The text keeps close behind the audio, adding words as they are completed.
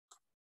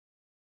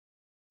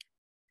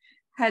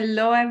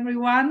Hello,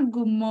 everyone.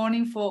 Good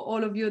morning for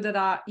all of you that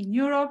are in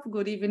Europe.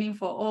 Good evening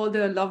for all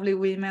the lovely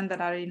women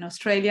that are in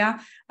Australia.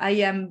 I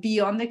am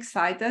beyond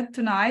excited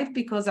tonight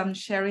because I'm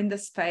sharing the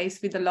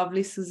space with the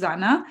lovely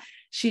Suzannah.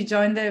 She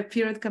joined the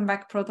Period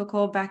Comeback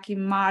Protocol back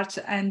in March,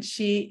 and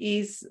she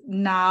is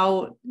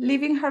now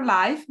living her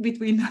life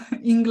between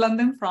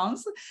England and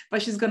France,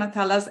 but she's going to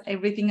tell us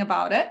everything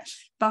about it.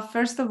 But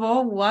first of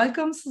all,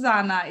 welcome,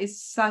 Suzannah.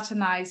 It's such a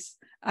nice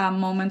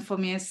moment for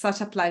me. It's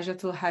such a pleasure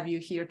to have you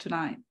here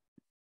tonight.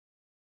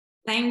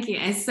 Thank you.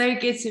 It's so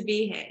good to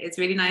be here. It's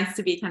really nice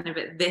to be kind of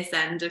at this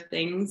end of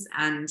things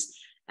and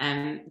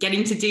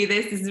getting to do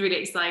this. This is really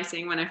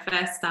exciting. When I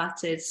first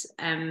started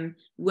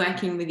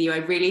working with you, I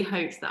really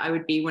hoped that I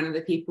would be one of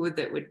the people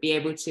that would be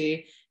able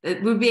to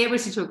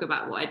talk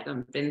about what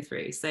I'd been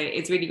through. So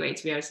it's really great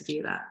to be able to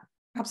do that.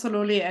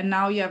 Absolutely. And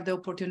now you have the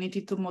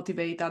opportunity to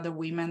motivate other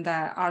women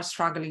that are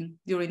struggling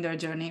during their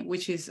journey,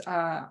 which is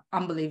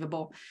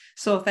unbelievable.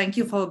 So thank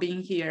you for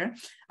being here.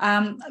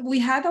 We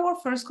had our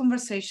first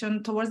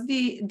conversation towards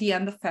the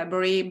end of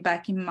February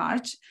back in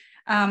March.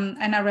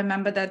 And I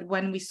remember that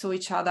when we saw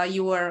each other,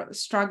 you were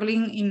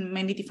struggling in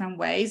many different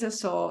ways.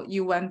 So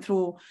you went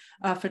through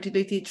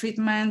fertility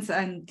treatments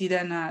and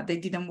they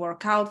didn't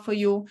work out for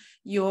you.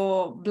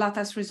 Your blood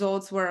test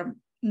results were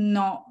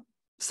not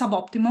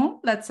suboptimal,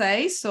 let's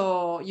say.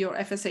 So your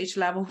FSH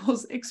level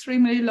was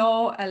extremely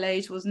low,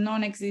 LH was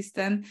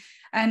non-existent.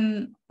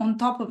 And on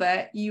top of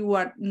it, you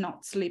were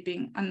not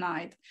sleeping at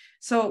night.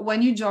 So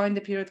when you joined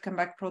the Period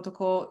Comeback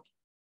Protocol,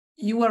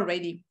 you were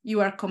ready, you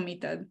were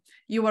committed,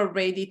 you were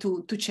ready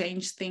to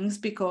change things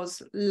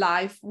because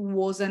life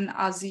wasn't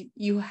as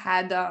you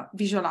had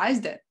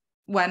visualized it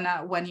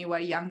when you were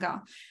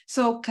younger.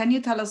 So can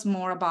you tell us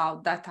more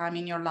about that time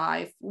in your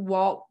life?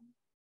 What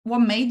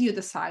made you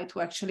decide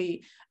to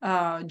actually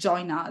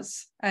join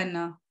us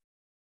and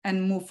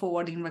move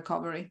forward in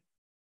recovery?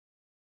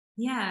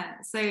 Yeah,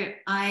 so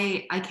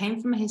I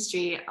came from a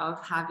history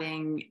of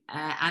having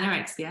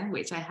anorexia,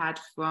 which I had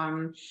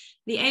from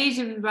the age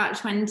of about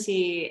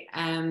 20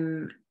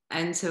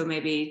 until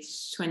maybe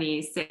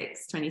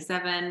 26,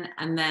 27.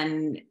 And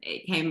then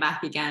it came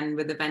back again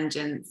with a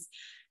vengeance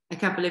a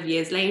couple of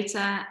years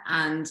later.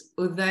 And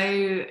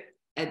although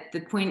at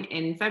the point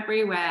in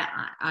February where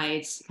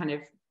I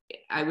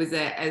was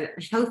a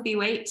healthy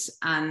weight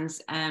and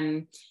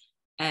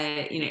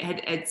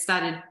had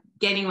started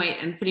gaining weight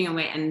and putting on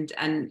weight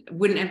and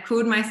wouldn't have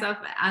called myself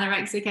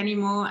anorexic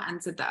anymore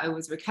and said that I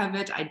was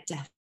recovered, I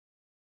definitely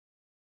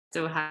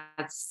still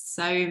had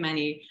so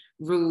many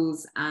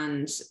rules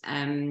and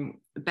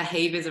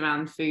behaviours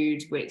around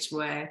food which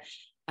were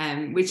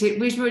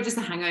just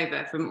a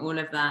hangover from all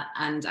of that.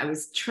 And I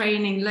was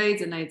training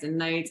loads and loads and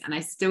loads, and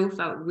I still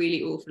felt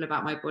really awful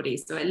about my body.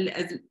 So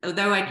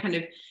although I kind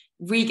of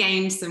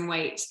regained some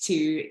weight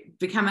to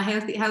become a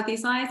healthy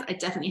size, I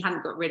definitely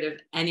hadn't got rid of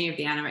any of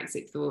the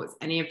anorexic thoughts,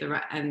 any of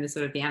the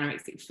sort of the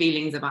anorexic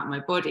feelings about my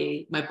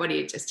body. My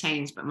body had just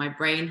changed, but my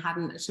brain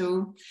hadn't at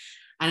all.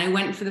 And I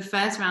went for the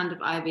first round of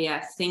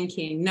IVF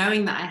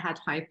knowing that I had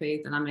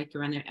hypothalamic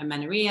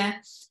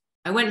amenorrhea.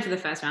 I went for the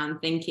first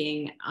round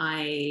thinking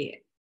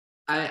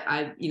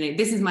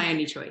this is my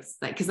only choice,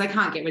 because I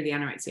can't get rid of the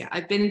anorexia.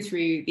 I've been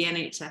through the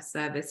NHS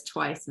service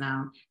twice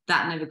now.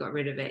 That never got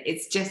rid of it.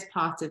 It's just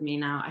part of me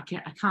now. I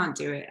can't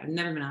do it. I've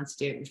never been able to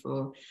do it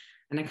before,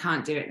 and I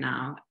can't do it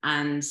now.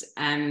 And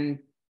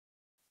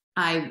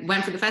I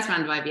went for the first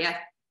round of IVF,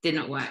 did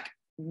not work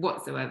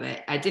whatsoever.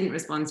 I didn't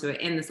respond to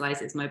it in the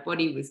slightest. My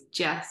body was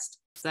just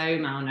so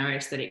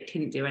malnourished that it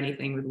couldn't do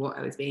anything with what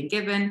I was being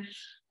given.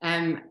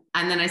 And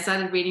then I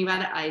started reading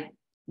about it. I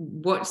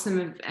watched some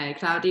of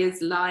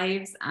Claudia's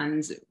lives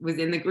and was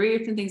in the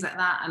group and things like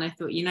that. And I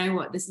thought, you know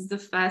what, this is the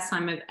first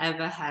time I've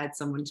ever heard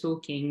someone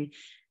talking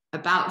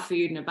about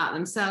food and about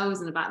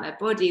themselves and about their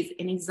bodies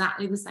in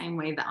exactly the same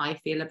way that I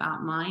feel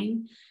about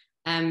mine.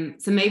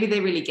 So maybe they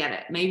really get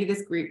it. Maybe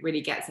this group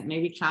really gets it.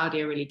 Maybe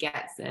Claudia really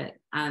gets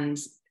it. And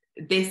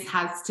this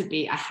has to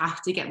be, I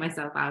have to get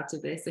myself out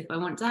of this. If I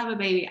want to have a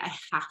baby, I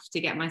have to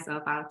get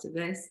myself out of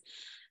this.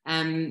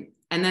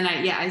 And then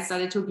I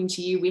started talking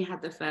to you. We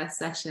had the first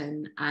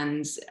session,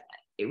 and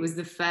it was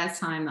the first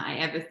time that I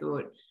ever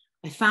thought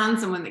I found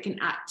someone that can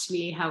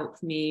actually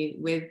help me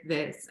with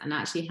this and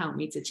actually help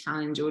me to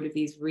challenge all of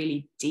these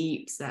really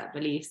deep set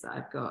beliefs that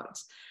I've got.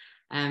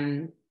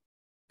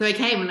 So I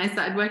came and I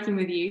started working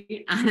with you,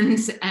 and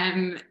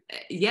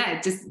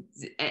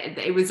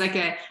it was like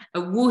a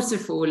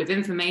waterfall of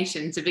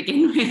information to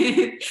begin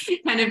with.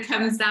 Kind of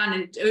comes down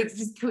and it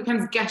just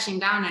comes gushing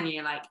down on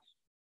you, like,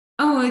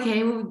 oh,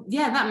 okay, well,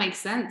 yeah, that makes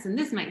sense. And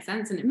this makes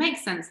sense. And it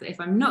makes sense that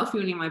if I'm not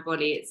fueling my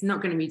body, it's not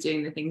going to be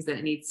doing the things that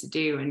it needs to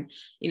do. And,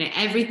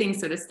 everything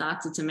sort of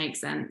started to make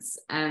sense.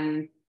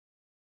 And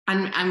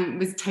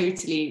was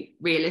totally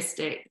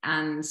realistic.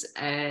 And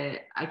I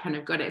kind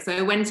of got it. So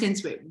I went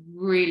into it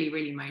really,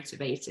 really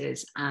motivated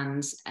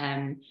and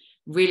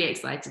really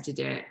excited to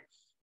do it.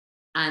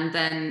 And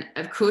then,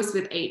 of course,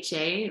 with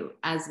HA,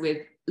 as with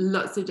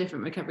lots of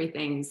different recovery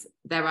things,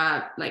 there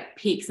are like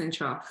peaks and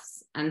troughs.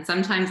 And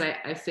sometimes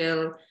I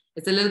feel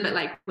It's a little bit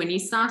like when you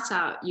start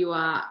out, you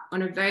are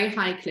on a very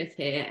high cliff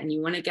here and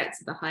you want to get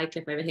to the high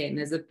cliff over here. And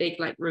there's a big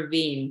like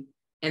ravine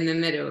in the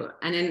middle.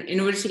 And in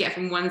order to get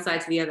from one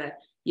side to the other,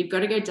 you've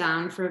got to go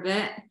down for a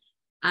bit.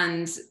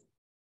 And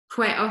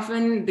quite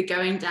often the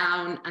going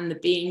down and the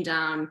being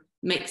down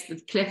makes the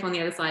cliff on the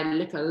other side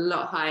look a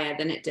lot higher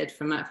than it did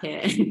from up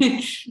here.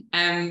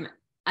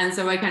 And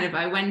so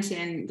I went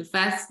in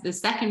the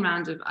second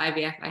round of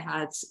IVF I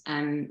had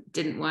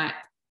didn't work.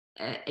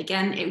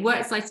 Again, it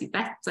worked slightly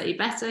better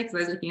because I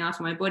was looking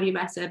after my body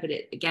better, but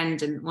it again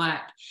didn't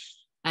work.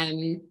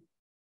 And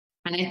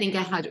I think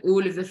I had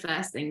all of the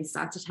first things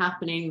started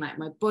happening, like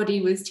my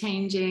body was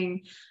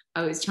changing.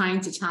 I was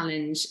trying to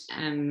challenge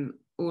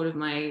all of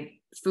my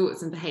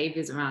thoughts and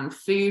behaviors around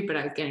food, but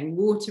I was getting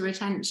water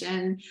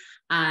retention,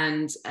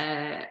 and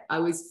I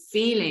was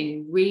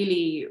feeling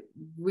really,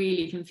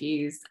 really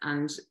confused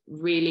and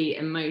really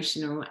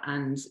emotional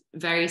and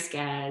very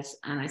scared,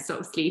 and I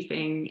stopped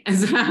sleeping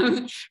as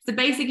well. So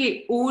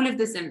basically all of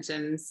the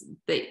symptoms,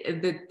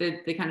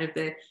 the kind of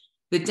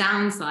the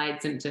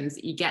downside symptoms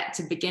that you get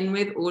to begin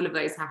with, all of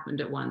those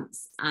happened at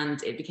once,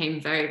 and it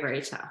became very,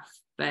 very tough.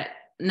 But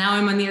now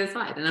I'm on the other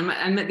side, and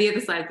I'm at the other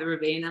side of the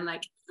ravine. I'm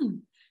like,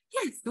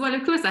 yes, well,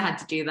 of course I had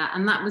to do that.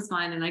 And that was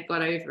fine. And I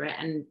got over it.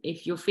 And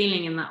if you're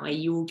feeling in that way,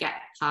 you will get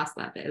past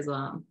that bit as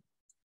well.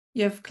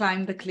 You've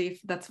climbed the cliff.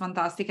 That's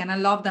fantastic. And I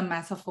love the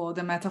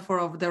metaphor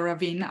of the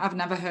ravine. I've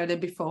never heard it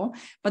before,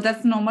 but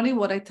that's normally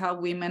what I tell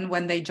women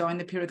when they join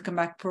the period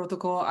comeback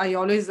protocol. I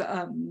always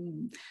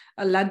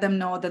let them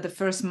know that the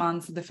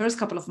first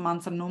couple of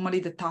months are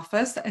normally the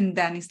toughest, and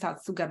then it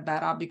starts to get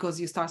better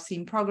because you start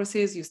seeing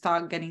progresses, you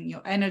start getting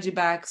your energy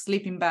back,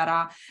 sleeping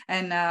better,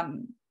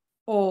 and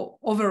or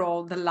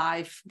overall the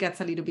life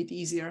gets a little bit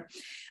easier.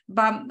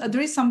 But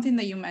there is something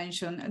that you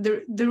mentioned.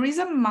 There is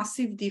a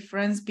massive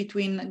difference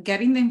between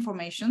getting the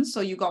information.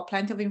 So you got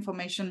plenty of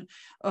information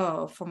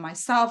from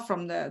myself,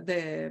 from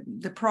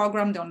the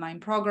program, the online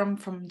program,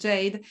 from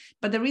Jade.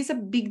 But there is a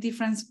big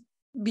difference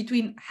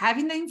between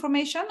having the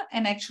information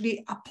and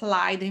actually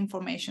apply the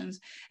information,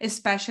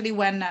 especially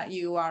when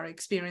you are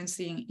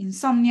experiencing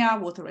insomnia,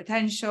 water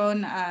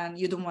retention, and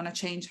you don't want to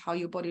change how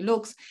your body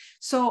looks.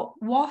 So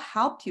what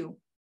helped you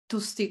to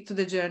stick to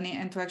the journey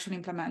and to actually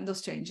implement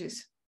those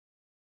changes?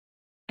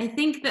 I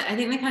think the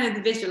kind of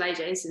the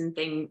visualization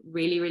thing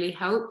really, really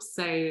helps.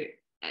 So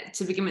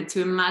to begin with,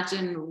 to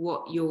imagine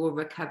what your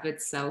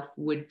recovered self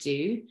would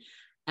do.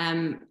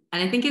 And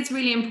I think it's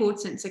really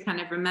important to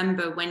kind of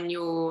remember when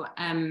you're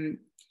kind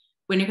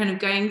of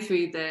going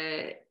through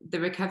the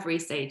recovery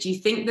stage, you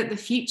think that the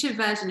future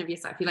version of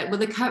yourself, you're like, well,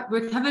 the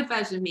recovered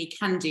version of me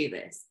can do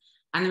this.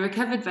 And the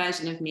recovered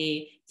version of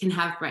me can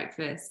have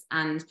breakfast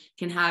and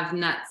can have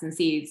nuts and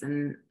seeds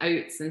and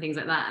oats and things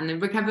like that. And the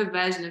recovered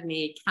version of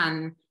me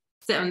can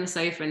sit on the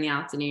sofa in the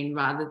afternoon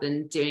rather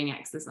than doing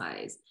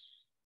exercise.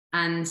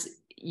 And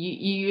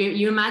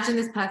you imagine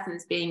this person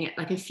as being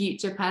like a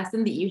future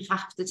person that you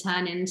have to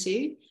turn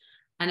into.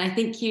 And I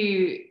think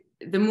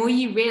the more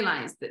you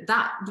realize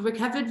that the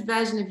recovered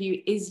version of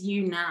you is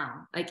you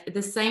now, like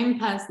the same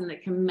person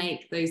that can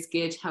make those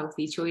good,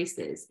 healthy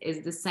choices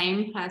is the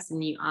same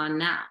person you are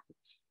now.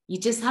 You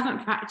just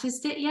haven't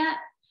practiced it yet.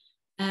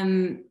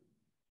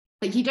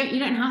 Like you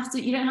don't have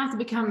to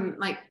become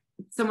like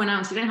someone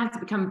else. You don't have to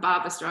become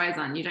Barbara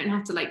Streisand. You don't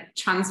have to like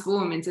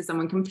transform into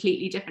someone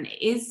completely different.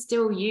 It is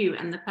still you.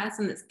 And the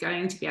person that's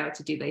going to be able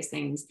to do those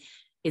things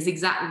is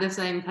exactly the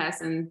same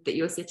person that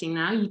you're sitting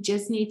now. You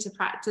just need to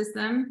practice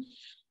them.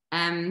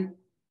 And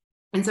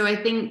so I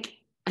think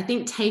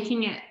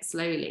taking it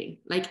slowly,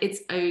 like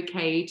it's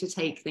okay to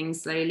take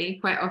things slowly.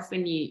 Quite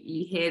often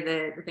you hear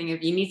the thing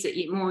of you need to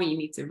eat more, you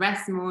need to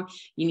rest more,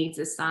 you need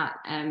to start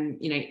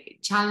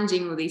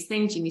challenging all these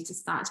things, you need to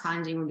start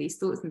challenging all these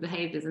thoughts and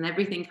behaviors, and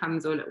everything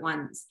comes all at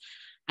once.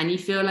 And you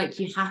feel like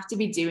you have to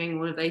be doing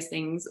all of those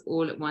things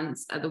all at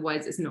once,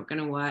 otherwise it's not going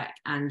to work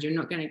and you're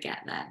not going to get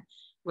there.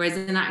 Whereas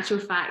in actual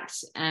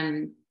fact,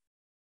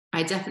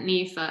 I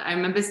definitely felt, I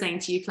remember saying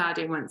to you,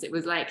 Claudia, once, it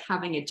was like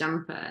having a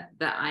jumper,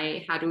 that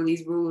I had all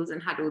these rules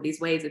and had all these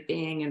ways of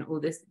being and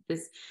all this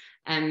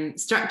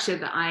structure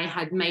that I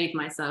had made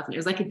myself. And it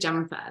was like a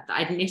jumper that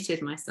I'd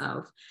knitted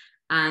myself.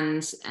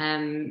 And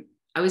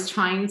I was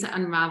trying to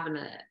unravel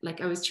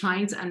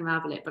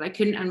it. But I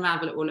couldn't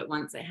unravel it all at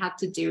once. I had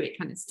to do it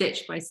kind of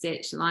stitch by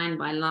stitch, line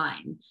by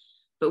line.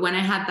 But when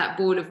I had that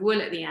ball of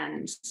wool at the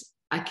end,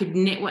 I could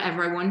knit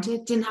whatever I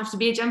wanted. It didn't have to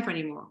be a jumper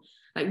anymore.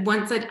 Like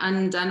once I'd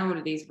undone all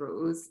of these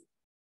rules,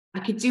 I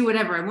could do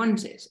whatever I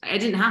wanted. I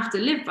didn't have to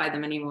live by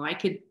them anymore. I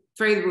could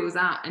throw the rules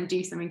out and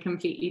do something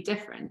completely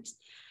different.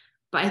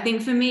 But I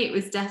think for me, it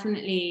was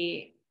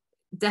definitely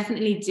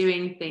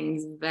doing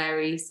things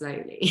very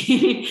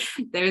slowly.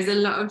 There is a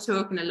lot of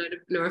talk and a lot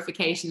of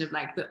glorification of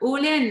like the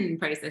all-in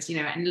process,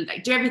 and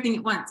like do everything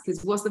at once,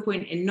 because what's the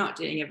point in not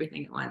doing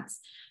everything at once?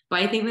 But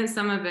I think that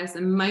some of us,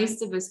 and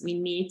most of us, we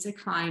need to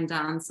climb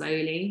down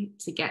slowly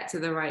to get to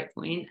the right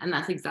point. And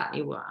that's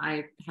exactly what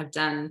I have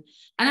done.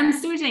 And I'm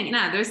still doing it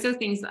now. There are still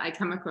things that I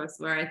come across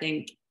where I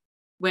think,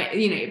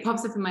 it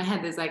pops up in my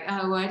head. There's like,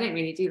 oh, well, I don't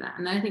really do that.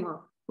 And then I think,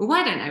 well, well,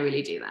 why don't I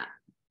really do that?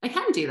 I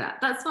can do that.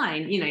 That's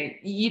fine. You know,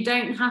 you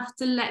don't have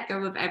to let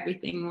go of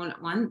everything all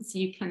at once.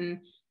 You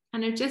can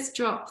kind of just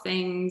drop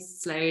things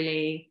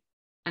slowly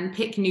and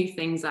pick new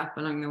things up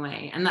along the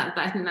way. And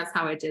I think that's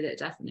how I did it,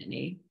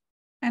 definitely.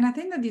 And I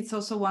think that it's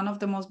also one of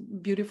the most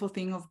beautiful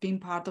things of being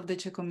part of the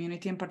Czech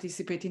community and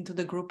participating to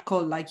the group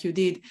call like you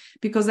did,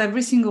 because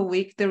every single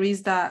week there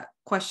is that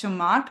question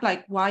mark,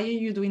 like, why are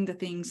you doing the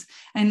things?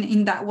 And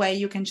in that way,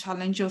 you can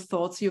challenge your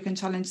thoughts, you can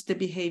challenge the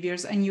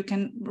behaviors, and you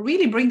can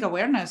really bring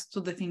awareness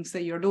to the things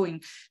that you're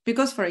doing.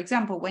 Because, for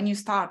example, when you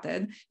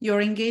started,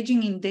 you're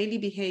engaging in daily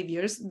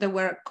behaviors that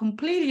were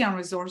completely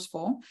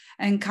unresourceful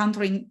and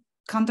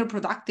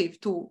counterproductive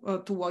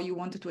to what you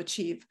wanted to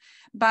achieve,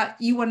 but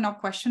you were not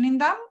questioning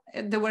them.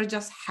 They were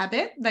just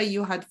habit that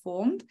you had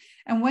formed.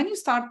 And when you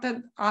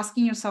started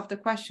asking yourself the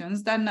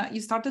questions, then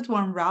you started to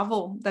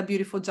unravel the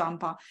beautiful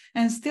jumper.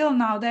 And still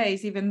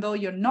nowadays, even though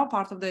you're not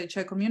part of the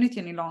HI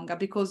community any longer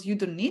because you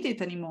don't need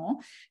it anymore,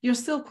 you're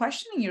still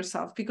questioning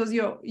yourself, because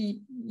you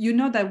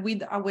know that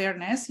with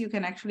awareness you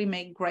can actually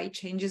make great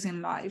changes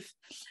in life.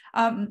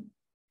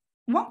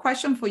 One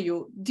question for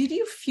you: did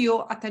you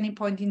feel at any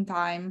point in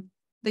time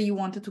that you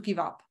wanted to give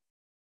up?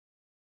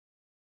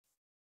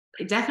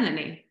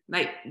 Definitely,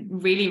 like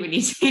really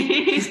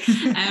did.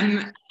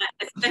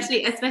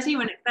 Especially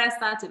when it first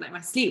started, like my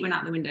sleep went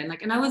out the window,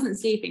 and I wasn't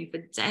sleeping for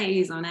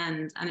days on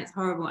end, and it's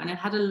horrible. And I've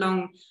had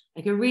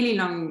a really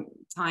long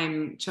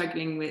time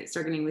struggling with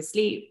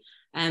sleep.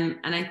 And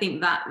I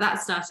think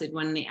that started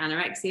when the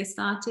anorexia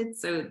started.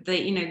 So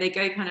they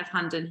go kind of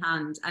hand in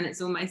hand, and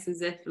it's almost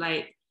as if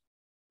like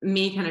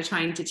me kind of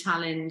trying to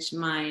challenge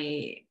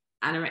my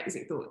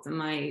anorexic thoughts and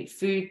my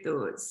food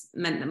thoughts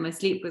meant that my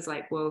sleep was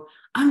like, well,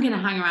 I'm going to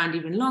hang around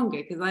even longer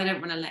because I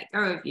don't want to let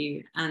go of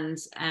you. And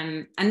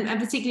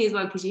particularly as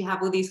well, because you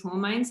have all these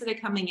hormones that are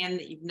coming in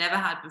that you've never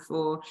had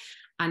before,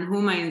 and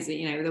hormones that,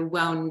 they're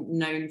well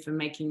known for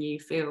making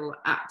you feel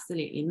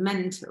absolutely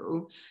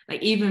mental.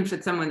 Like even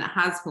for someone that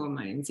has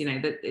hormones,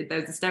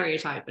 there's a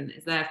stereotype and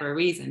it's there for a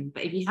reason.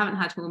 But if you haven't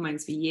had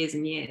hormones for years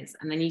and years,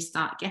 and then you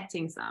start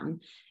getting some,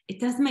 it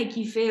does make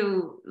you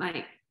feel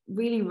like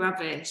really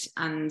rubbish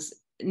and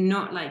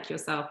not like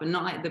yourself and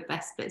not like the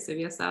best bits of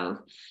yourself.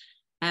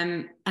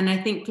 And I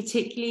think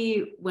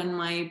particularly when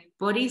my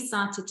body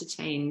started to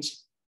change,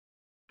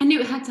 I knew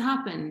it had to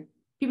happen.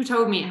 People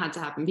told me it had to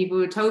happen.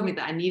 People told me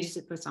that I needed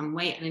to put on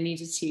weight and I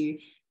needed to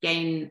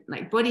gain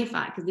like body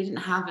fat because they didn't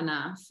have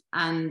enough.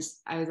 And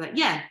I was like,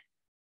 yeah,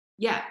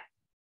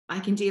 I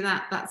can do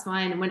that. That's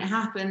fine. And when it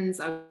happens,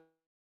 it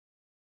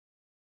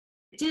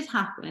did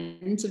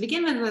happen. To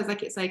begin with, I was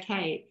like, it's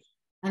okay.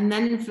 And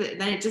then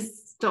it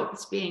just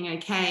stopped being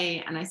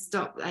okay. And I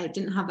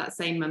didn't have that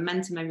same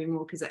momentum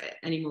anymore because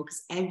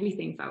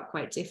everything felt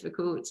quite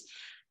difficult.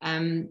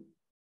 And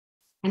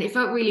it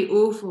felt really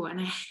awful. And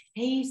I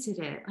hated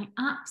it. I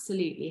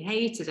absolutely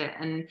hated it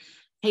and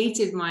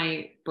hated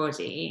my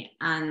body.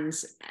 And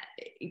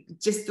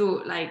just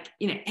thought like,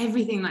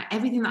 everything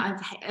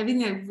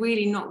I've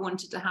really not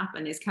wanted to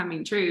happen is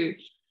coming true.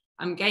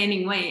 I'm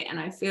gaining weight and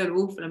I feel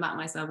awful about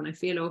myself and I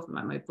feel awful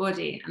about my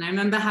body. And I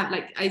remember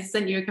I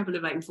sent you a couple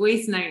of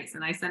voice notes,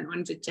 and I sent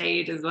one to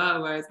Jade as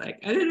well, where I was like,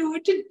 I don't know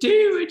what to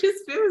do. I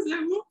just feel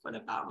so awful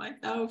about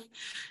myself.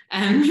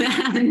 And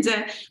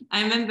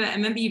I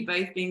remember you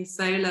both being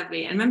so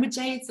lovely. And I remember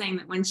Jade saying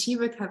that when she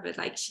recovered,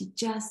 she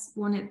just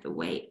wanted the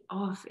weight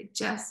off. It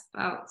just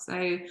felt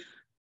so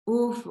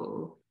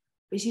awful.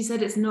 But she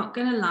said it's not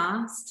going to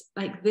last.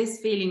 This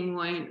feeling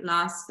won't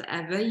last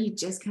forever. You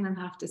just kind of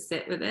have to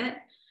sit with it.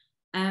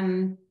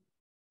 And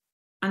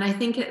I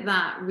think at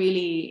that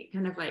really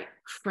kind of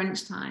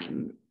crunch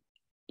time,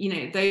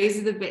 those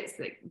are the bits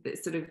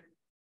that sort of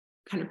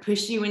kind of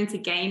push you into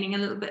gaining a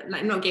little bit,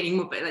 not gaining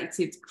more, but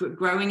to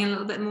growing a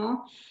little bit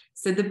more.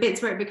 So the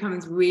bits where it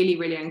becomes really,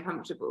 really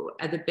uncomfortable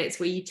are the bits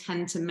where you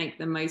tend to make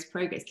the most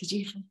progress, because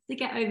you have to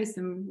get over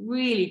some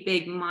really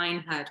big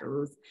mind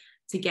hurdles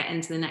to get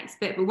into the next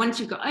bit. But once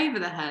you've got over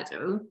the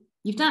hurdle,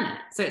 you've done it.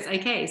 So it's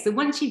okay. So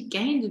once you've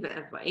gained a bit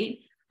of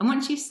weight, and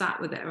once you've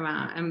sat with it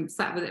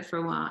for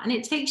a while, and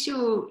it takes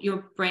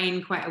your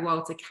brain quite a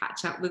while to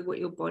catch up with what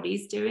your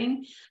body's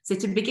doing. So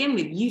to begin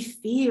with, you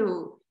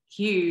feel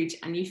huge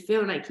and you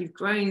feel like you've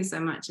grown so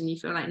much and you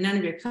feel like none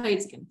of your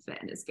clothes can fit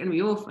and it's going to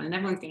be awful and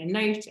everyone's going to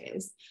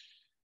notice.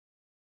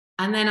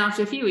 And then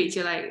after a few weeks,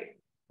 you're like,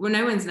 well,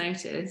 no one's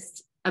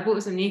noticed. I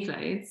bought some new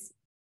clothes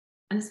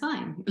and it's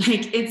fine.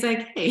 It's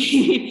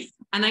okay.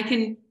 And I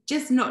can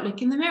just not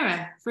look in the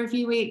mirror for a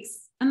few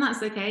weeks. And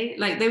that's okay.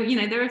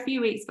 There are a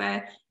few weeks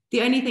where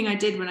the only thing I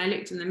did when I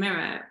looked in the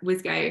mirror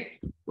was go,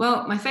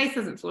 well, my face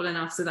hasn't fallen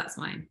off, so that's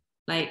fine.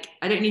 I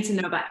don't need to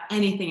know about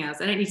anything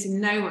else. I don't need to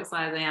know what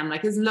size I am.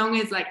 As long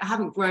as I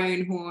haven't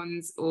grown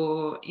horns,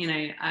 or,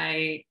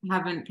 I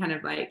haven't kind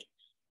of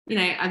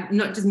I'm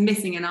not just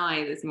missing an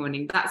eye this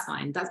morning. That's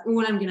fine. That's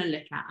all I'm going to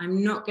look at.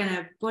 I'm not going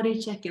to body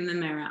check in the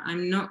mirror.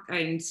 I'm not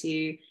going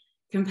to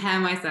compare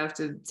myself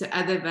to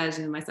other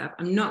versions of myself.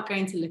 I'm not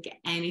going to look at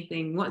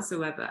anything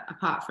whatsoever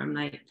apart from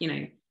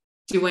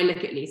do I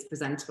look at least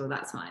presentable?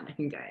 That's fine. I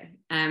can go.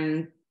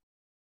 And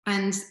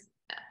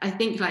I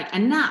think like,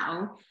 and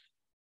now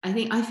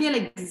I feel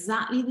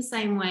exactly the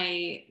same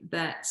way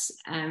that,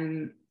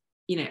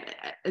 you know,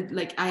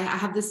 like I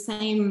have the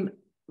same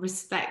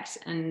respect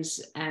and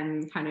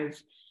kind of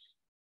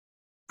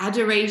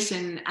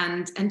adoration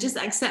and just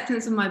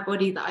acceptance of my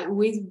body that I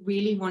always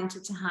really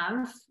wanted to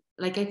have.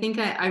 Like, I think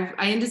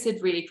I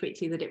understood really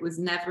quickly that it was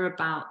never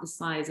about the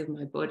size of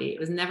my body. It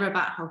was never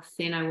about how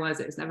thin I was.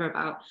 It was never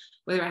about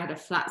whether I had a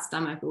flat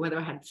stomach or whether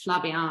I had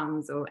flabby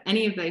arms or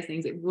any of those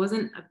things. It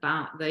wasn't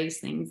about those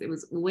things. It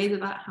was always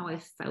about how I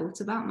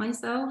felt about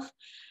myself.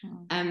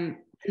 And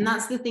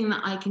that's the thing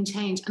that I can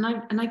change. And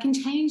I can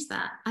change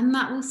that. And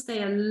that will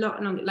stay a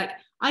lot longer. Like,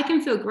 I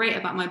can feel great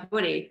about my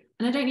body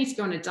and I don't need to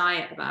go on a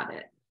diet about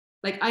it.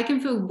 Like, I can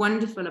feel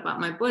wonderful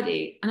about my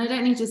body and I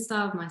don't need to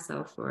starve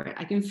myself for it.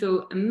 I can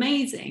feel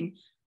amazing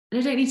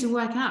and I don't need to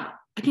work out.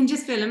 I can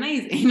just feel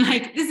amazing.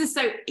 Like, this is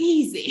so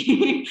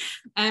easy.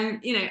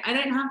 You know, I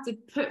don't have to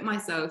put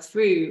myself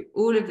through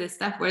all of this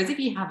stuff. Whereas if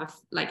you have a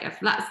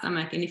flat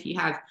stomach and if you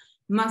have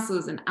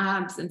muscles and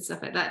abs and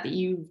stuff like that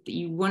you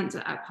want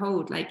to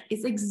uphold, like,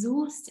 it's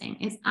exhausting.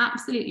 It's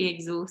absolutely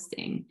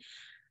exhausting.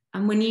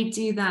 And when you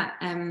do that,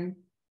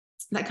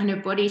 that kind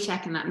of body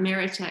check and that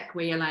mirror check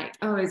where you're like,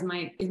 oh, is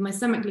my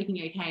stomach looking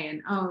okay?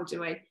 And oh,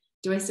 do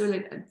I still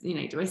look, you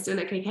know, do I still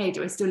look okay?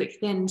 Do I still look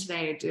thin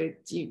today?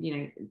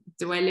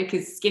 Do I look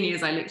as skinny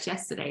as I looked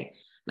yesterday?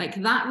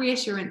 Like, that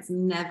reassurance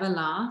never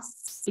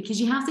lasts, because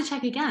you have to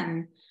check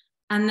again.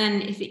 And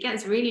then if it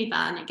gets really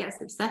bad and it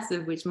gets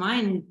obsessive, which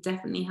mine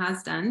definitely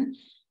has done,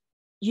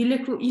 you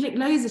look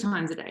loads of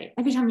times a day.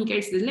 Every time you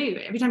go to the loo,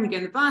 every time you go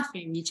in the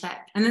bathroom, you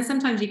check. And then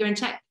sometimes you go and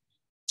check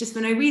just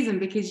for no reason,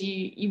 because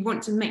you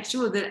want to make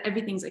sure that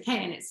everything's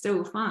okay and it's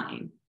still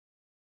fine.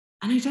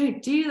 And I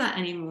don't do that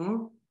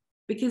anymore,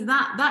 because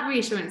that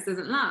reassurance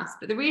doesn't last.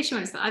 But the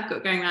reassurance that I've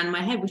got going around in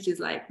my head, which is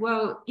like,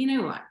 well, you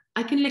know what?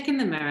 I can look in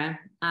the mirror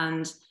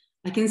and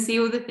I can see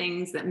all the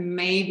things that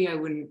maybe I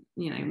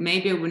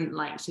wouldn't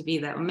like to be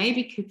there, or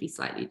maybe could be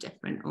slightly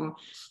different, or,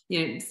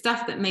 you know,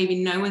 stuff that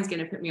maybe no one's going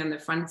to put me on the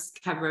front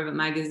cover of a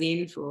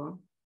magazine for.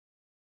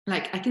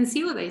 Like, I can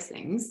see all those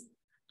things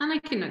and I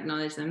can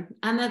acknowledge them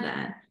and they're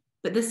there.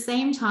 But at the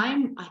same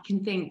time, I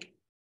can think,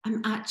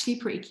 I'm actually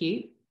pretty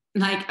cute.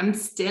 Like, I'm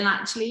still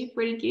actually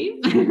pretty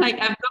cute. Like,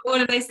 I've got all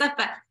of those stuff,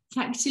 but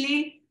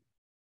actually,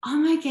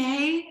 I'm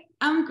okay.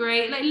 I'm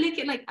great. Like, look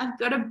at, like, I've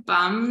got a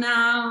bum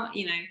now,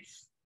 you know.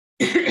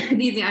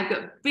 I've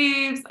got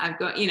boobs, I've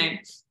got, you know,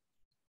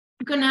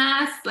 I've got an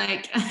ass,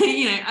 like,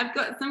 you know, I've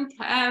got some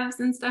curves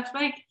and stuff,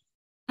 like,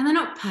 and they're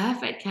not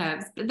perfect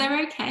curves, but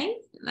they're okay.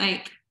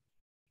 Like,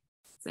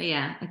 so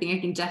yeah, I think I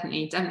can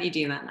definitely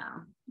do that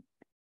now.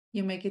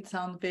 You make it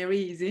sound very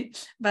easy,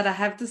 but I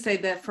have to say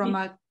that from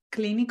a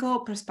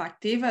clinical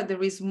perspective,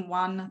 there is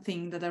one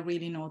thing that I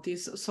really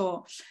noticed.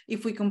 So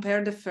if we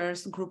compare the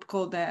first group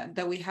call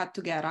that we had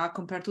together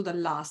compared to the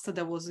last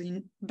that was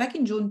back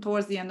in June,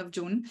 towards the end of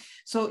June.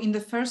 So in the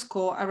first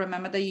call, I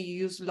remember that you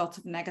used lots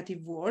of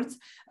negative words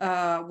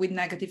with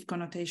negative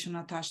connotation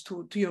attached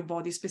to your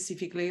body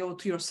specifically, or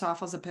to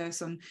yourself as a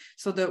person.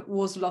 So there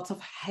was lots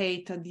of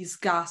hate,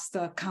 disgust,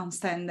 can't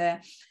stand it.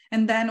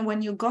 And then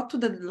when you got to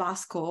the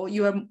last call,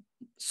 you are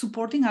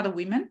supporting other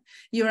women.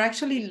 You're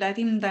actually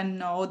letting them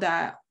know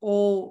that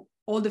all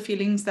the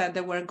feelings that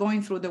they were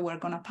going through, they were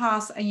going to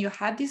pass. And you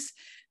had this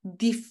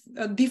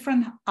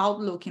different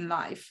outlook in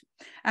life.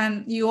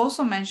 And you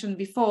also mentioned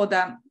before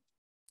that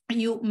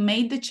you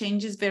made the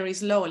changes very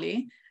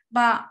slowly.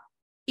 But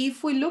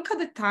if we look at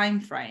the time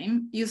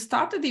frame, you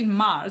started in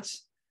March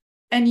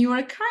and you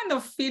were kind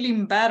of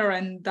feeling better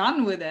and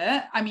done with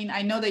it. I mean,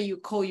 I know that you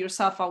call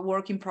yourself a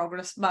work in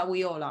progress, but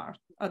we all are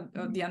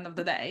at the end of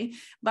the day.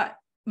 But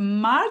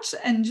March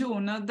and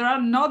June, there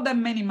are not that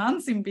many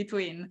months in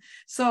between.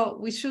 So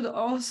we should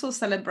also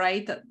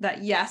celebrate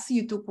that, yes,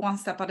 you took one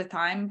step at a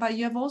time, but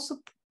you have also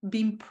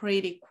been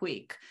pretty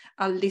quick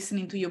at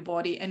listening to your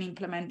body and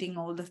implementing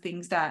all the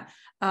things that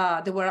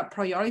they were a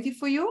priority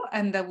for you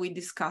and that we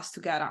discussed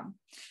together.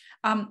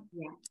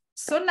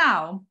 So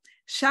now,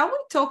 shall we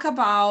talk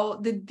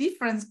about the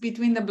difference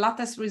between the blood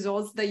test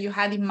results that you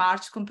had in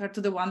March compared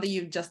to the one that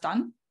you've just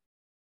done?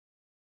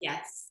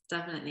 Yes,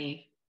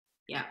 definitely.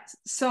 Yeah.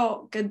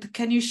 So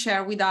can you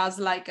share with us,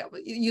 like,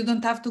 you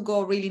don't have to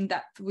go really in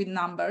depth with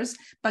numbers,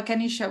 but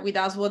can you share with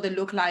us what they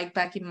look like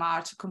back in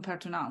March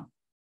compared to now?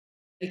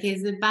 Okay,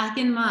 so back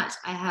in March,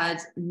 I had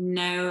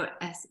no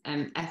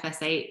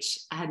FSH,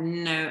 I had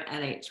no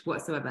LH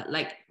whatsoever,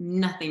 like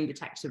nothing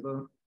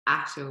detectable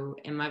at all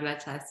in my blood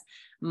test.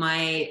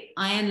 My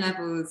iron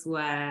levels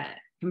were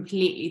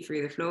completely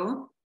through the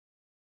floor.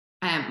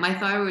 My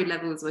thyroid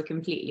levels were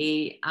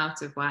completely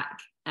out of whack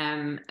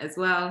as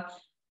well.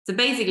 So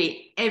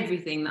basically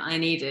everything that I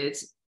needed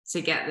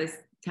to get this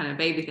kind of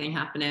baby thing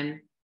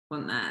happening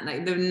wasn't there.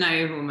 Like, there were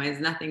no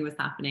hormones, nothing was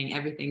happening.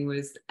 Everything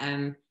was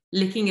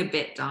looking a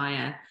bit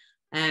dire.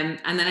 And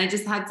then I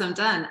just had some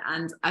done,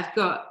 and I've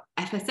got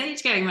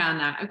FSH going around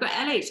now. I've got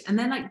LH, and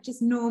they're like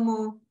just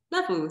normal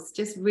levels,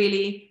 just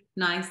really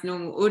nice,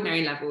 normal,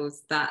 ordinary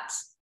levels that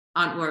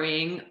aren't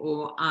worrying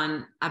or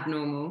aren't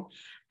abnormal.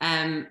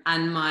 and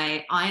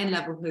my iron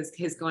level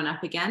has gone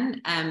up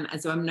again, and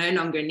so I'm no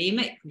longer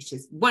anemic, which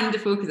is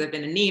wonderful because I've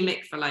been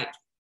anemic for like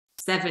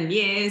 7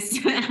 years.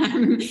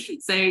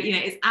 So you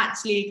know, it's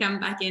actually come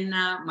back in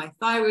now. My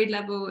thyroid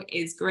level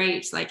is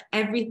great. Like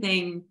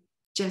everything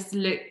just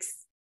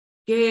looks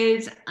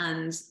good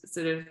and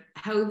sort of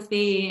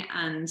healthy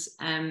and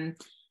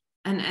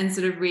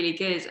sort of really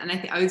good. And I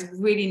think I was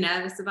really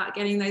nervous about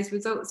getting those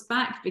results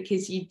back,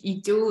 because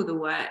you do all the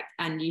work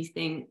and you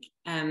think,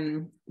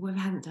 well, I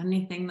haven't done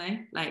anything though.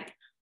 Like,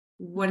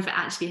 what if it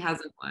actually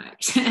hasn't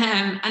worked?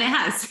 And it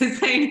has.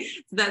 So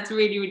that's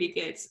really, really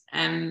good.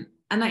 And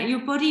like your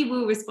body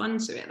will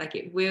respond to it. Like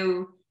it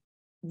will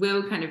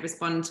kind of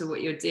respond to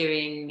what you're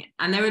doing.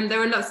 And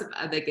there are lots of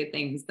other good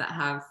things that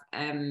have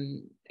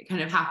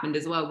kind of happened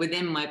as well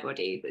within my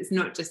body. It's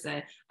not just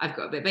I've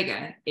got a bit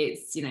bigger.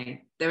 It's, you know,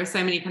 there are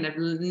so many kind of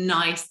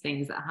nice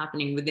things that are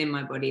happening within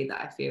my body that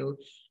I feel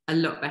a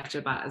lot better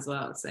about as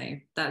well. So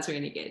that's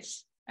really good.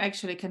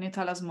 Actually, can you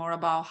tell us more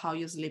about how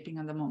you're sleeping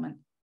at the moment?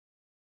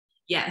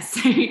 Yes,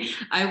 so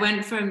I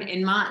went from,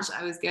 in March,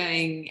 I was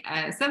going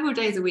several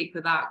days a week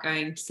without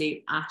going to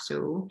sleep at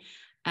all.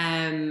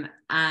 And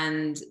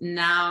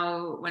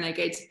now when I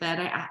go to bed,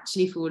 I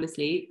actually fall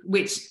asleep,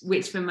 which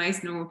for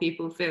most normal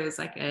people feels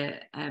like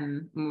well,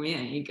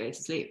 yeah, you go to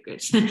sleep,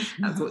 good.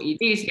 That's what you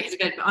do to go to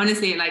bed. But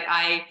honestly, like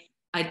I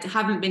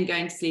haven't been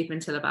going to sleep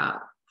until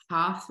about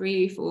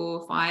 3:30,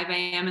 4, 5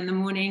 a.m. in the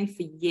morning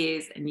for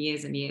years and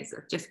years and years.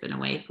 I've just been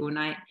awake all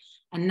night.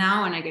 And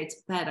now when I go to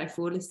bed, I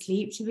fall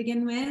asleep to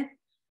begin with.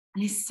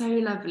 And it's so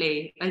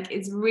lovely. Like,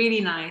 it's really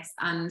nice.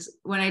 And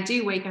when I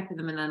do wake up in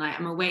the middle of the night,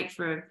 I'm awake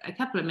for a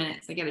couple of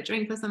minutes. I get a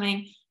drink or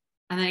something,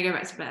 and then I go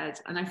back to bed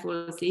and I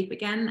fall asleep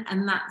again.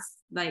 And that's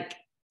like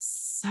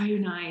so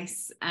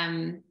nice.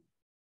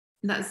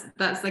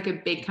 That's like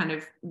a big kind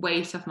of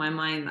weight off my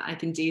mind that I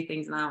can do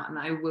things now and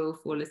I will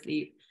fall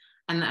asleep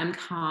and that I'm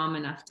calm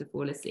enough to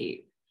fall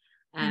asleep.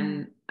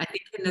 I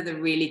think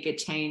another really good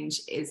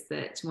change is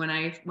that when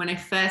I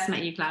first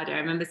met you, Claudia, I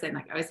remember saying,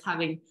 like, I was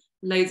having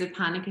loads of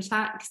panic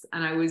attacks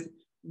and I was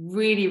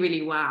really,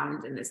 really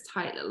wound in this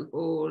tight little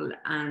ball,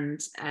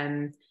 and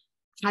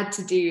had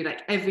to do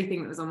like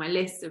everything that was on my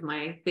list of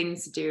my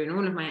things to do and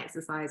all of my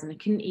exercise, and I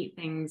couldn't eat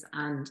things,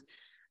 and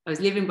I was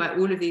living by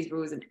all of these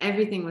rules, and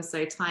everything was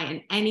so tight,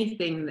 and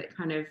anything that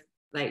kind of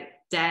like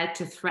dared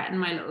to threaten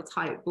my little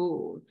tight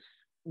ball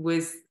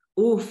was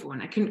awful,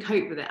 and I couldn't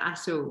cope with it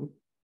at all.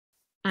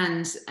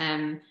 And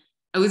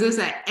I was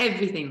also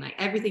everything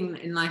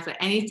in life, like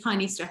any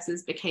tiny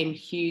stresses became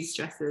huge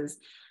stresses.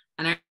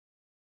 And I,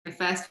 the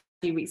first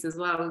few weeks as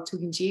well,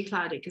 talking to you,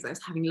 Claudia, because I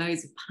was having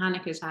loads of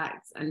panic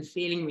attacks and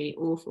feeling really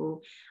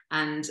awful.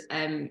 And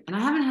I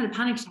haven't had a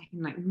panic attack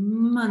in like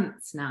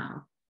months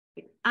now,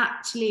 like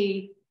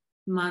actually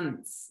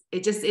months.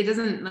 It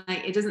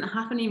doesn't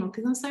happen anymore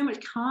because I'm so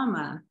much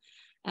calmer.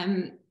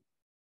 I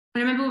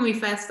remember when we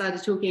first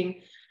started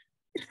talking,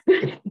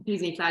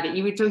 excuse me, Claudia,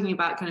 you were talking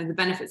about kind of the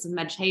benefits of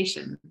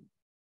meditation.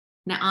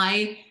 Now,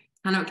 I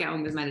cannot get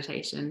on with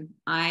meditation.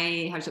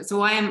 I'm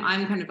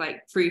kind of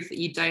like proof that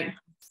you don't have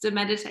to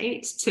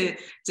meditate to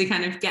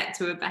kind of get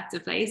to a better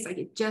place. Like,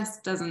 it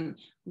just doesn't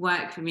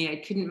work for me. I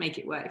couldn't make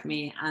it work for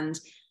me. And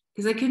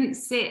because I couldn't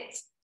sit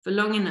for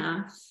long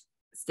enough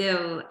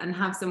still and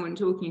have someone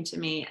talking to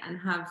me and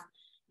have,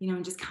 you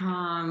know, just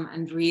calm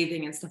and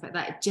breathing and stuff like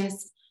that, it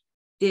just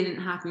didn't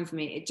happen for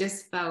me. It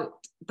just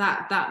felt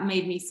that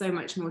made me so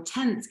much more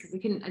tense because I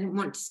didn't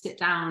want to sit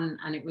down,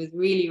 and it was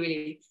really,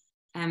 really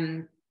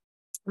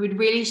would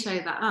really show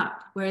that up.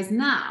 Whereas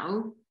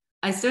now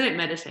I still don't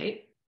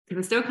meditate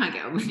because I still can't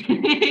get on with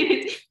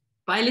it.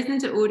 But I listen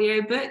to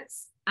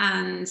audiobooks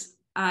and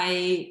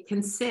I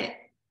can sit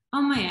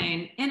on my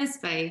own in a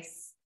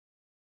space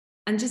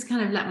and just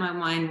kind of let my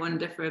mind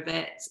wander for a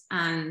bit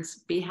and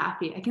be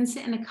happy. I can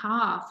sit in a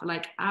car for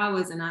like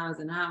hours and hours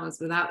and hours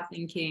without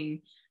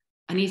thinking,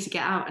 I need to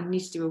get out, I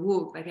need to do a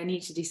walk, like I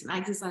need to do some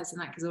exercise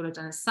and that, because all I've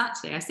done is sat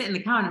today. I sit in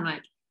the car and I'm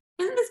like,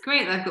 isn't this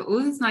great that I've got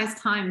all this nice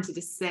time to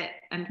just sit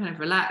and kind of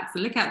relax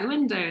and look out the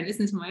window and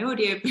listen to my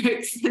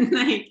audiobooks and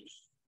like,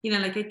 you know,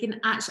 like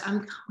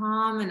I'm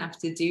calm enough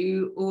to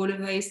do all of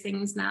those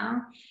things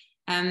now.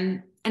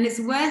 And it's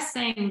worth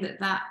saying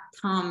that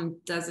calm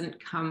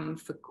doesn't come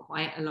for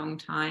quite a long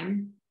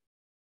time.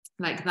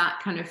 Like, that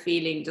kind of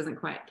feeling doesn't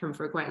quite come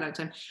for quite a long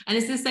time. And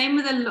it's the same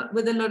with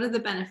a lot of the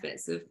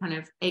benefits of kind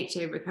of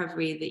HA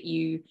recovery that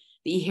you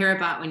hear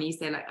about when you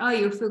say like, oh,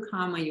 you'll feel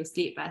calmer, you'll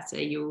sleep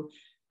better, you'll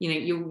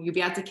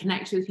be able to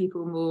connect with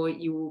people more,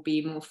 you will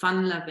be more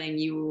fun loving,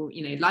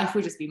 life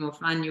will just be more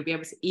fun, you'll be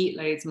able to eat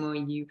loads more,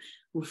 you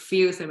will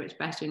feel so much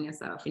better in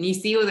yourself, and you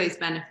see all those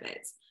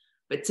benefits.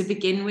 But to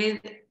begin with,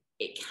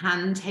 it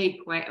can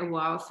take quite a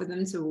while for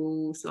them to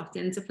all slot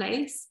into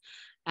place.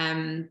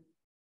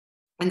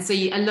 And so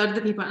a lot of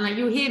the people, and like,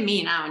 you'll hear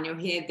me now and you'll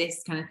hear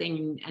this kind of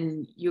thing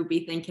and you'll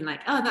be thinking like,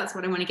 oh, that's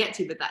what I want to get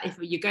to. But that if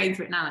you're going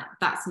through it now, like,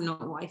 that's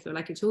not what I feel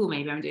like at all.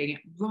 Maybe I'm doing it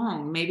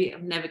wrong. Maybe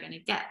I'm never going to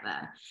get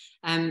there.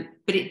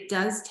 But it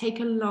does take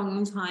a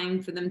long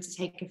time for them to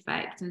take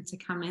effect and to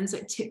come in. So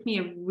it took me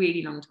a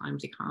really long time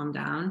to calm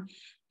down.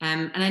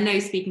 And I know,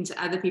 speaking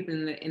to other people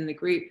in the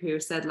group who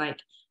have said like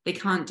they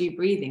can't do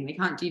breathing, they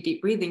can't do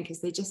deep breathing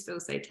because they just feel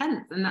so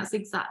tense, and that's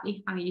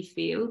exactly how you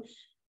feel.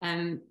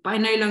 But I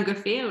no longer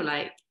feel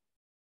like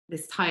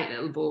this tight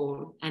little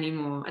ball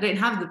anymore. I don't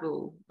have the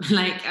ball.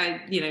 Like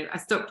I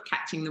stopped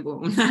catching the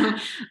ball. Now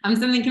I'm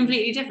something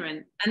completely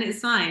different, and it's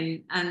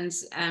fine. And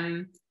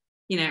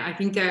I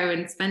can go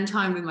and spend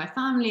time with my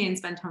family and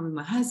spend time with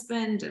my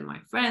husband and my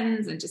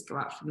friends and just go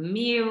out for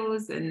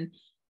meals and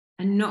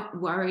not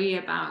worry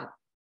about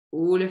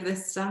all of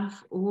this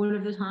stuff all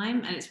of the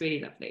time. And it's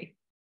really lovely.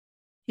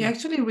 You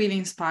actually really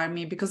inspired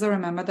me, because I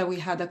remember that we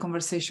had a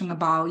conversation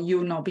about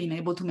you not being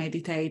able to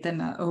meditate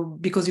and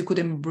because you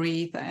couldn't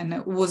breathe, and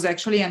it was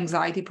actually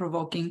anxiety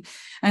provoking,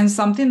 and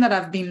something that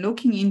I've been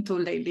looking into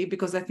lately,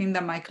 because I think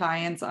that my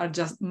clients are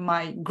just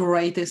my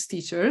greatest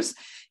teachers,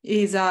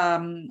 is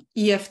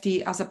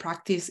EFT as a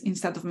practice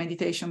instead of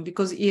meditation,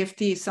 because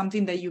EFT is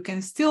something that you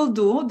can still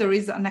do. There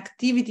is an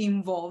activity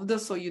involved,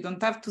 so you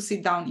don't have to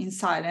sit down in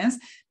silence,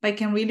 but it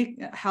can really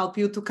help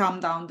you to calm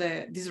down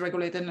the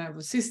dysregulated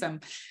nervous system.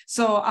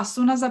 So as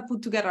soon as I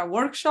put together a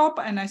workshop,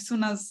 and as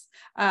soon as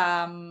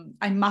I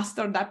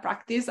master that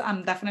practice,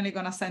 I'm definitely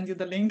going to send you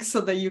the link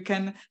so that you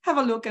can have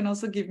a look and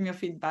also give me a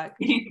feedback.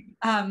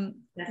 One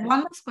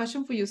last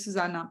question for you,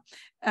 Suzannah.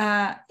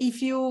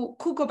 If you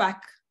could go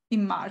back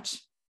in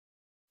March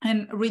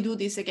and redo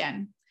this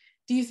again,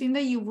 do you think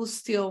that you will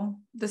still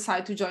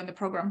decide to join the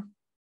program?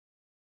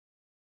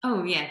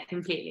 Oh yeah,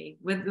 completely.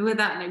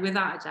 Without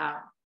a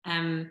doubt.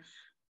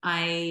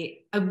 I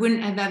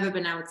wouldn't have ever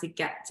been able to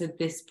get to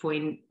this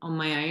point on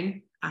my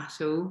own at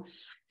all.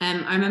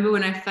 I remember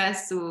when I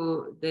first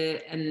saw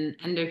an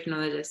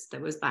endocrinologist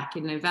that was back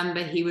in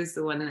November, he was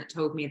the one that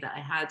told me that I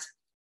had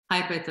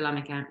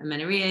hypothalamic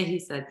amenorrhea. He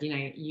said,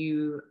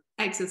 you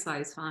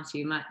exercise far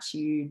too much,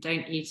 you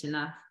don't eat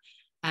enough,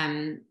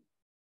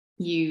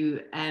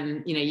 you're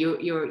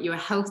a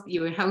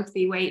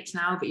healthy weight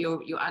now, but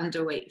you're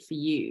underweight for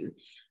you.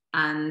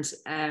 And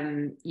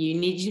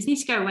you just need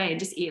to go away and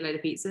just eat a load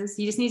of pizzas.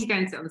 You just need to go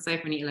and sit on the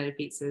sofa and eat a load of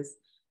pizzas,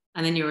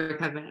 and then you'll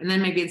recover. And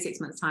then maybe in 6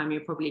 months' time,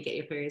 you'll probably get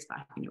your periods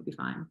back and you'll be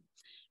fine.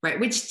 Right?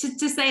 Which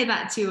to say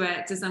that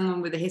to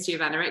someone with a history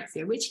of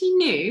anorexia, which he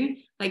knew,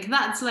 like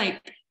that's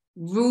like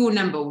rule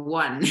number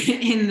 1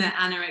 in the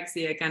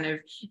anorexia kind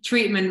of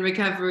treatment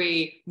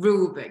recovery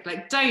rule book.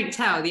 Like, don't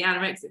tell the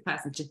anorexic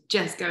person to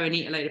just go and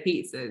eat a load of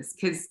pizzas,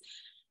 because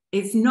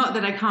it's not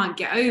that I can't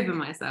get over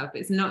myself.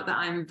 It's not that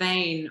I'm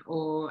vain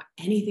or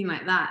anything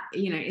like that.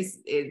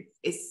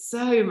 It's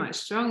so much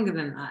stronger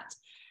than that.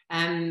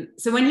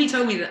 So when he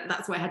told me that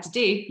that's what I had to do,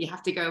 you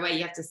have to go away,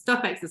 you have to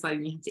stop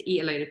exercising, you have to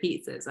eat a load of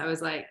pizzas, I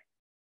was like,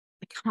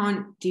 I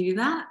can't do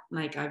that.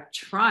 Like, I've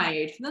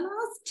tried for the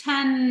last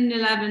 10,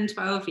 11,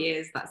 12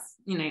 years. That's,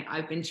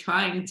 I've been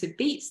trying to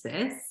beat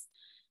this.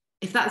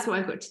 If that's what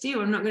I've got to do,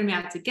 I'm not going to be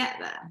able to get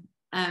there.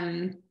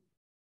 And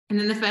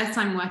then the first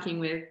time working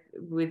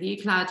with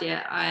you,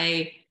 Claudia,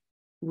 I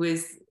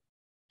was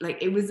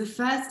like, it was the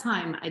first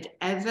time I'd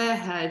ever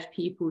heard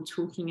people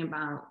talking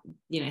about,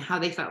 how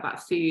they felt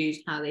about food,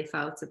 how they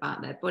felt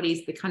about their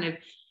bodies, the kind of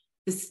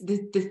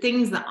the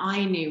things that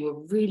I knew were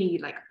really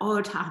like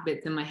odd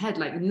habits in my head,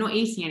 like not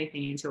eating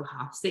anything until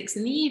 6:30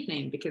 in the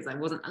evening because I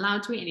wasn't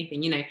allowed to eat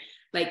anything,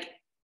 like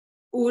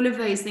all of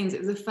those things. It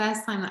was the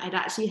first time that I'd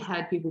actually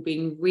heard people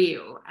being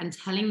real and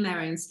telling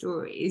their own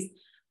stories,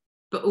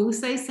 but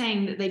also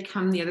saying that they'd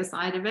come the other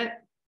side of it.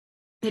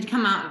 They'd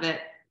come out of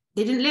it.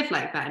 They didn't live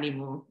like that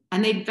anymore.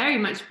 And they'd very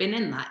much been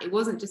in that. It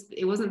wasn't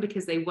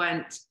because they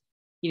weren't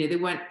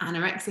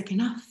anorexic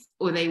enough,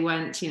 or they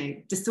weren't,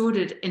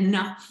 disordered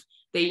enough.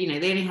 They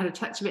only had a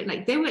touch of it.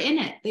 Like, they were in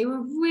it. They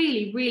were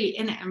really, really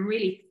in it and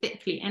really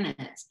thickly in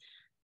it.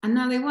 And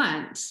now they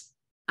weren't.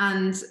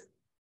 And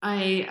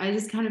I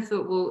just kind of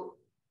thought, well,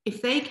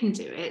 if they can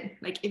do it,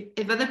 like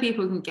if other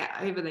people can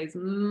get over those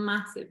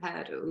massive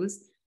hurdles,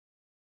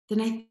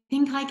 then I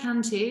think I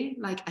can too.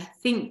 Like, I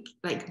think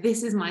like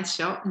this is my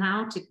shot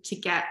now to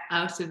get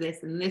out of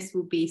this, and this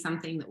will be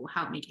something that will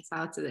help me get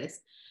out of this.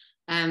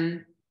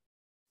 And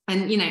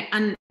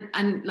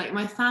like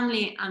my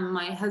family and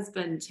my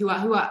husband, who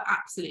are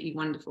absolutely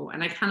wonderful,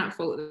 and I cannot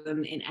fault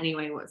them in any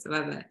way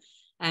whatsoever.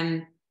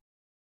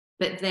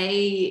 But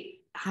they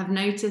have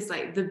noticed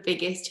like the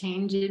biggest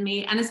change in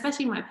me, and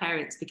especially my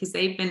parents, because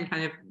they've been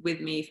kind of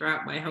with me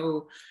throughout my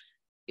whole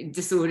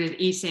disordered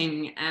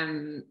eating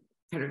kind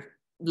of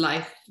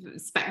life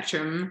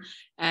spectrum,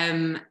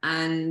 and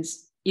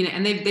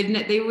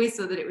they always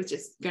thought that it was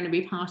just going to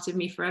be part of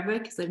me forever,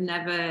 because I've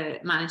never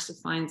managed to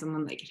find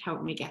someone that could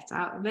help me get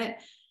out of it.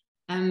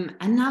 And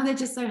now they're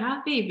just so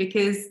happy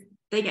because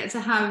they get to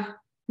have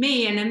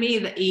me, and a me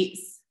that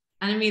eats,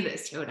 and a me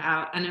that's chilled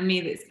out, and a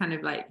me that's kind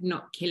of like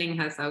not killing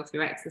herself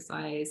through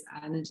exercise,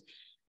 and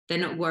they're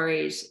not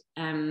worried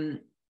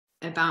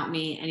about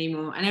me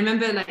anymore. And I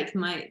remember like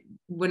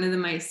one of the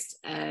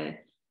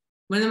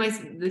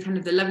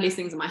loveliest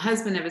things that my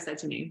husband ever said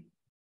to me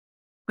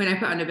when I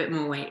put on a bit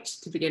more weight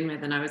to begin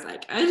with, and I was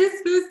like, I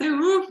just feel so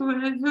awful,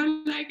 and I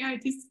feel like I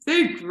just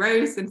so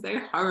gross and so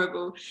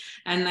horrible,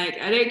 and like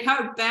I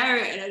can't bear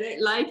it, and I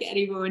don't like it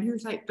anymore. And he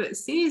was like, but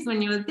Suze,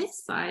 when you're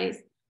this size,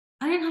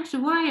 I don't have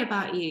to worry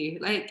about you.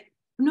 Like,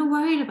 I'm not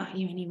worried about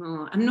you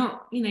anymore. I'm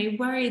not,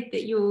 worried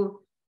that you're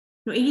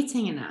not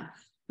eating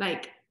enough.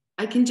 Like,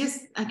 I can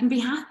be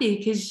happy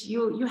because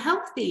you're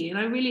healthy, and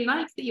I really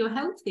like that you're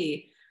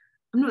healthy.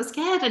 I'm not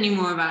scared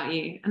anymore about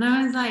you. And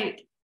I was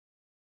like,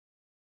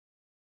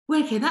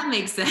 well, okay, that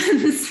makes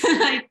sense.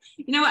 Like,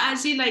 you know what,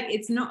 actually, like,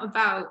 it's not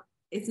about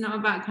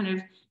kind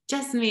of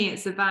just me.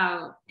 It's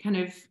about kind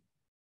of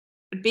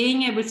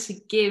being able to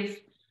give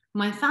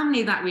my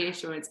family that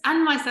reassurance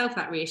and myself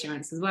that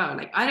reassurance as well.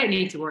 Like, I don't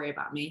need to worry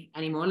about me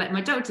anymore. Like,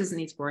 my doctor doesn't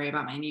need to worry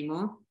about me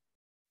anymore.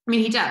 I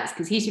mean, he does,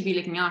 because he should be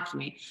looking after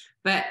me.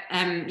 But,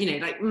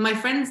 like, my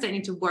friends don't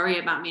need to worry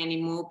about me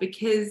anymore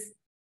because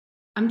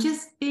I'm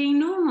just being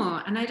normal,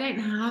 and I don't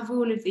have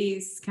all of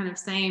these kind of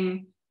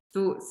same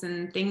thoughts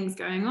and things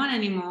going on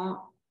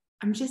anymore.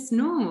 I'm just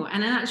normal.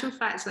 And in actual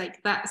fact,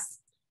 like, that's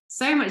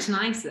so much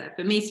nicer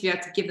for me to be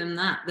able to give them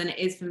that than it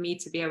is for me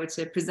to be able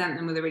to present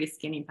them with a really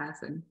skinny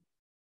person.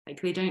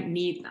 Like, they don't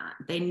need that.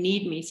 They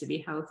need me to be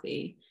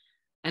healthy.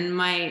 And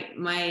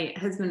my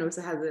husband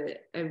also has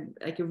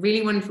a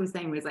really wonderful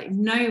saying where it's like,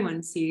 no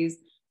one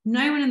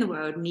in the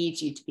world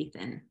needs you to be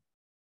thin.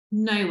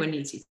 No one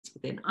needs you to be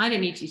thin. I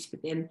don't need you to be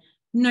thin.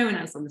 No one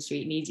else on the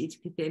street needs you to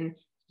be thin.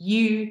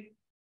 You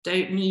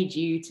don't need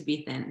you to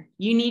be thin.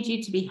 You need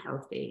you to be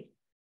healthy.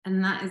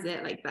 And that is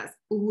it. Like, that's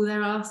all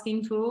they're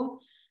asking for.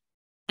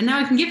 And now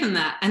I can give them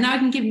that. And now I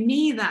can give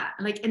me that.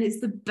 Like, and it's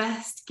the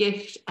best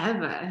gift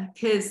ever,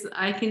 because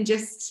I can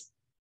just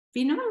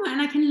be normal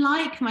and I can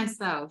like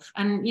myself.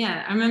 And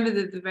yeah, I remember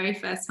the very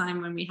first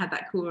time when we had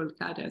that call on the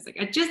cloud, I was like,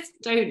 I just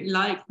don't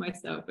like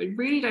myself. I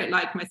really don't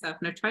like myself.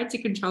 And I've tried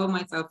to control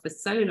myself for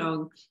so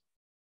long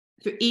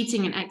for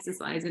eating and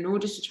exercise in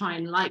order to try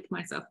and like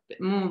myself a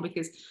bit more,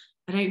 because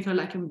I don't feel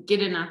like I'm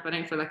good enough. I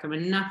don't feel like I'm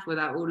enough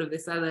without all of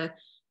this other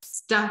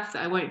stuff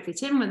that I won't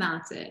fit in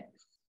without it.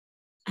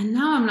 And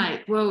now I'm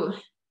like, well,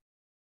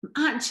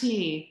 I'm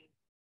actually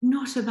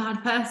not a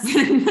bad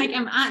person. Like,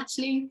 I'm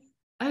actually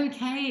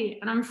okay,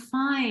 and I'm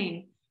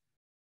fine.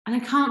 And I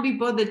can't be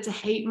bothered to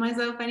hate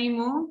myself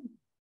anymore.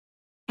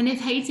 And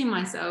if hating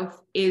myself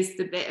is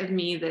the bit of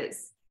me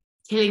that's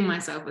killing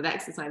myself with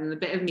exercise, and the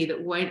bit of me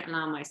that won't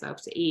allow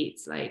myself to eat,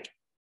 like,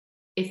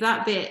 if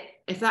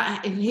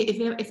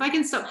I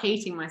can stop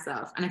hating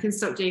myself and I can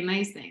stop doing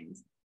those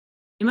things,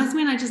 it must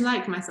mean I just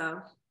like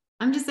myself.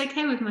 I'm just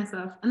okay with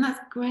myself, and that's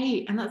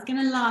great. And that's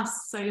going to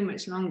last so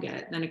much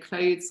longer than a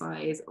clothes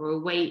size or a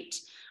weight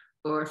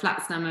or a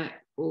flat stomach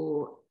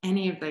or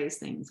any of those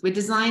things. We're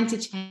designed to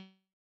change.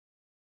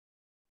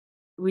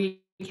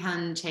 We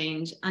can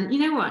change. And you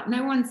know what?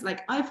 No one's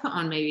like, I put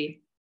on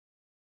maybe,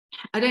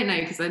 I don't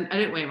know, because I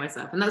don't weigh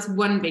myself. And that's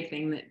one big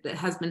thing that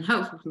has been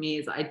helpful for me,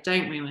 is that I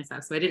don't weigh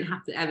myself. So I didn't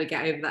have to ever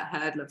get over that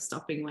hurdle of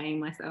stopping weighing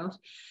myself.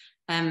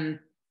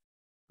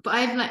 But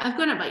I've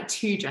gone up like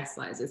 2 dress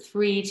sizes,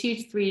 2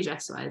 to 3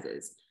 dress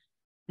sizes.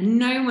 And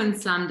no one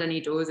slammed any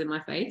doors in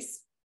my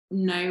face.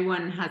 No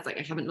one has, like,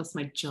 I haven't lost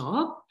my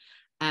job.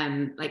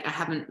 Like, I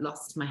haven't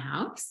lost my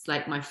house.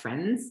 Like, my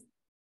friends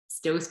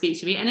still speak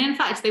to me. And in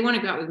fact, they want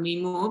to go out with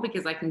me more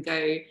because I can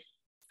go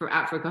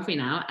out for a coffee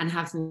now and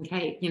have some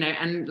cake,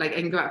 and like,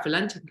 I can go out for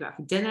lunch, I can go out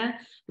for dinner.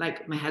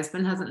 Like, my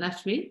husband hasn't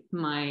left me.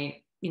 My,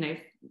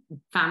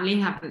 family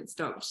haven't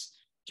stopped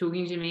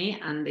talking to me,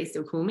 and they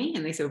still call me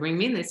and they still ring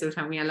me and they still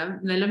tell me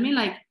they love me.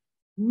 Like,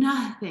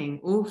 nothing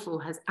awful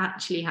has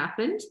actually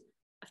happened.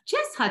 I've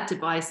just had to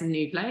buy some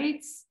new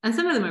clothes, and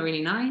some of them are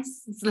really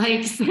nice. It's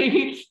like, so,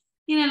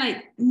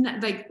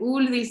 like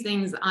all of these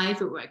things that I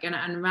thought were going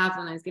to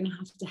unravel, and I was going to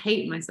have to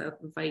hate myself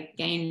if I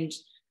gained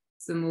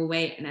some more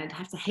weight, and I'd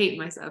have to hate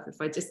myself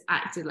if I just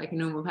acted like a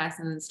normal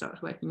person and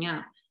stopped working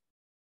out.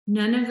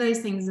 None of those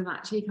things have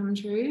actually come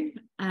true.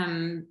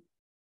 And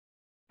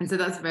so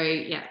that's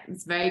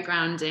it's very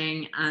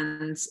grounding,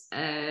 and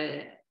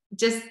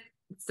just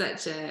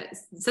such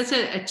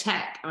a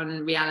check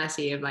on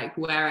reality of like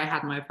where I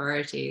had my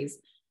priorities.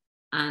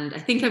 And I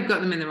think I've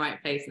got them in the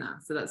right place now.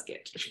 So that's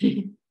good.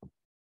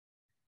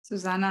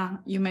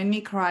 Suzannah, you made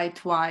me cry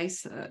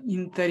twice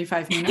in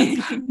 35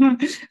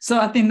 minutes. So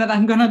I think that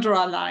I'm going to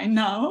draw a line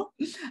now.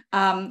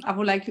 I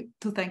would like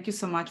to thank you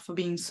so much for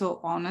being so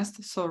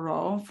honest, so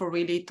raw, for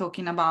really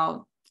talking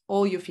about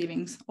all your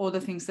feelings, all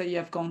the things that you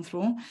have gone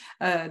through,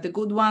 the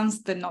good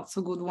ones, the not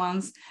so good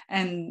ones,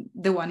 and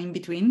the one in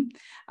between.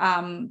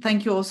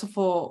 Thank you also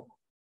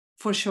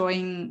for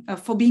showing,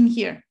 for being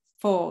here,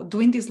 for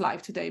doing this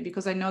live today,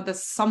 because I know that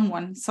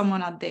someone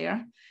out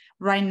there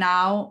right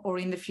now or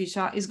in the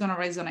future is going to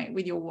resonate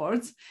with your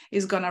words,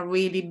 is going to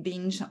really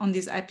binge on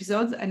these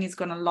episodes, and it's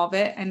going to love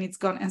it,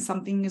 and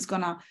something is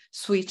going to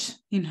switch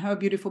in her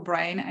beautiful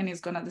brain, and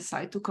is going to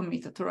decide to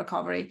commit to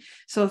recovery.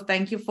 So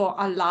thank you for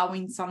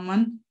allowing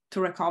someone to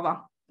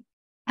recover.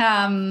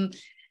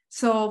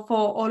 So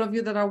for all of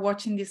you that are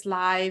watching this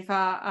live,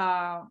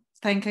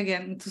 thank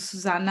again to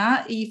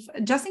Suzannah. If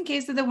just in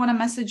case that they want to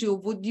message you,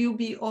 would you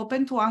be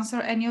open to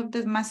answer any of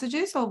the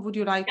messages, or would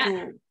you like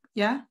to?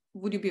 Yeah,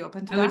 would you be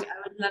open to that?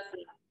 I would love for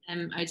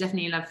I would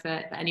definitely love for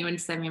anyone to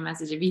send me a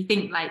message. If you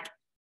think like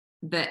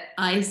that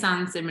I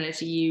sound similar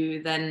to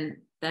you, then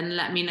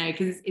let me know,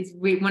 because it's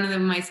one of the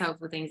most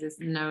helpful things is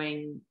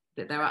knowing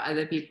that there are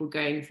other people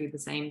going through the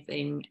same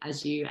thing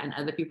as you and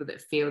other people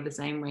that feel the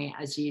same way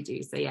as you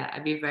do. So yeah,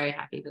 I'd be very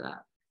happy for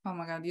that. Oh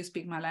my God, you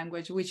speak my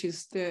language, which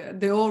is the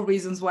whole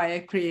reasons why I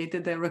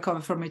created the Recover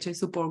from HA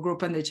support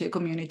group and the HA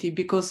community,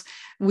 because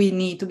we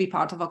need to be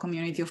part of a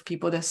community of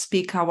people that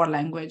speak our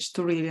language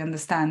to really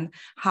understand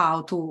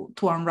how to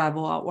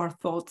unravel our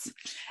thoughts.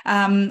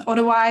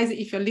 Otherwise,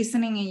 if you're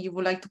listening and you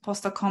would like to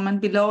post a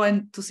comment below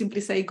and to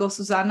simply say, go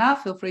Suzannah,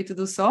 feel free to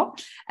do so.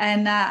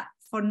 And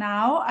for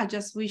now, I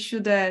just wish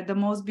you the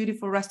most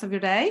beautiful rest of your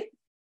day.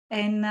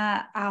 And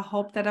I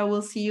hope that I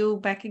will see you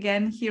back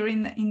again here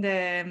in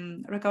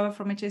the Recover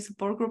from HA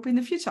support group in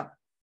the future.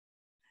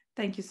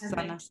 Thank you,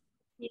 Suzannah.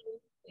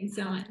 Thanks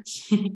so much.